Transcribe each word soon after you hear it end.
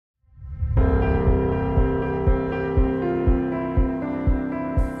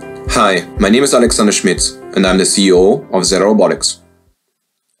Hi, my name is Schmitz and I'm the CEO of XELA Robotics.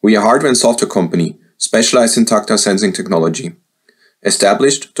 We are a hardware and software company specialized in tactile sensing technology,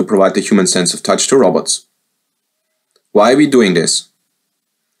 established to provide the human sense of touch to robots. Why are we doing this?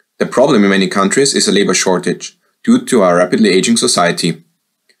 The problem in many countries is a labor shortage due to our rapidly aging society.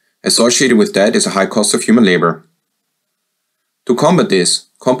 Associated with that is a high cost of human labor. To combat this,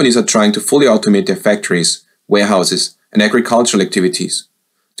 companies are trying to fully automate their factories, warehouses, and agricultural activities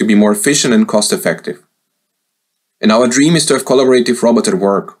to be more efficient and cost-effective. And our dream is to have collaborative robots at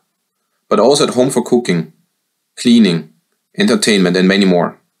work, but also at home for cooking, cleaning, entertainment, and many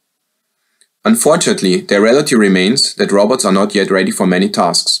more. Unfortunately, the reality remains that robots are not yet ready for many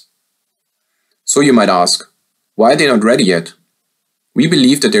tasks. So you might ask, why are they not ready yet? We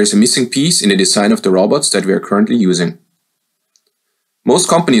believe that there is a missing piece in the design of the robots that we are currently using. Most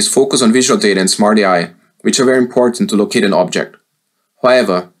companies focus on visual data and smart AI, which are very important to locate an object.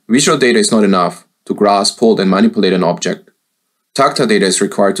 However, visual data is not enough to grasp, hold, and manipulate an object. Tactile data is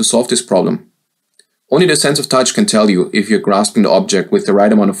required to solve this problem. Only the sense of touch can tell you if you're grasping the object with the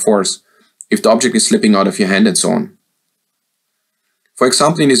right amount of force, if the object is slipping out of your hand, and so on. For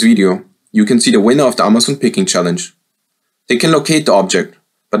example, in this video, you can see the winner of the Amazon Picking Challenge. They can locate the object,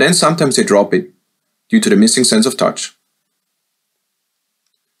 but then sometimes they drop it due to the missing sense of touch.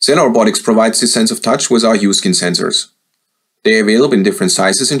 XELA Robotics provides this sense of touch with our U-skin sensors. They are available in different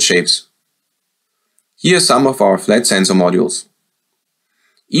sizes and shapes. Here are some of our flat sensor modules.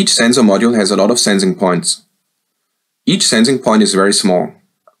 Each sensor module has a lot of sensing points. Each sensing point is very small.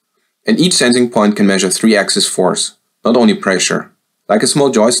 And each sensing point can measure 3-axis force, not only pressure, like a small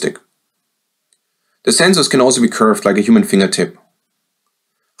joystick. The sensors can also be curved like a human fingertip.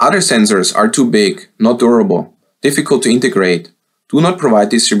 Other sensors are too big, not durable, difficult to integrate, do not provide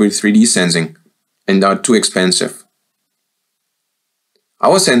distributed 3D sensing, and are too expensive.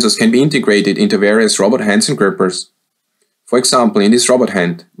 Our sensors can be integrated into various robot hands and grippers. For example, in this robot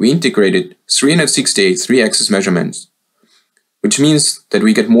hand, we integrated 368 3-axis measurements, which means that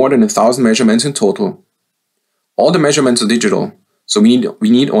we get more than 1,000 measurements in total. All the measurements are digital, so we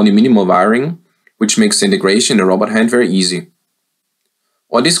need only minimal wiring, which makes the integration in the robot hand very easy.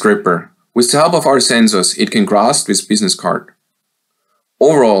 Or this gripper, with the help of our sensors, it can grasp this business card.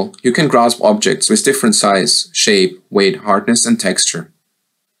 Overall, you can grasp objects with different size, shape, weight, hardness, and texture.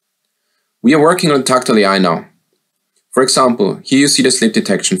 We are working on tactile AI now. For example, here you see the slip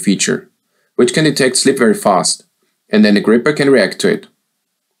detection feature, which can detect slip very fast, and then the gripper can react to it.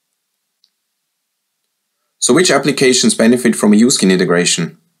 So which applications benefit from a U-skin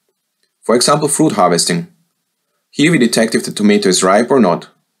integration? For example, fruit harvesting. Here we detect if the tomato is ripe or not.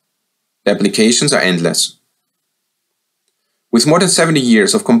 The applications are endless. With more than 70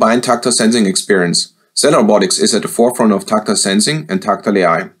 years of combined tactile sensing experience, XELA Robotics is at the forefront of tactile sensing and tactile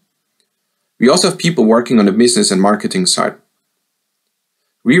AI. We also have people working on the business and marketing side.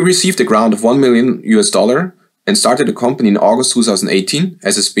 We received a grant of $1 million and started the company in August 2018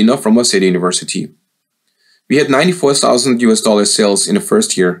 as a spin-off from Waseda University. We had $94,000 sales in the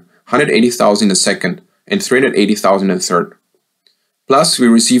first year, $180,000 in the second, and $380,000 in the third. Plus, we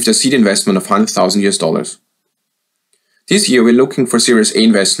received a seed investment of $100,000. This year, we're looking for Series A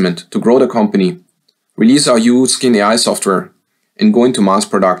investment to grow the company, release our U-skin AI software, and go into mass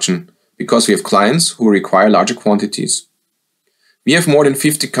production because we have clients who require larger quantities. We have more than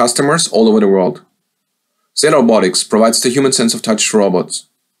 50 customers all over the world. XELA Robotics provides the human sense of touch to robots.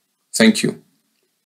 Thank you.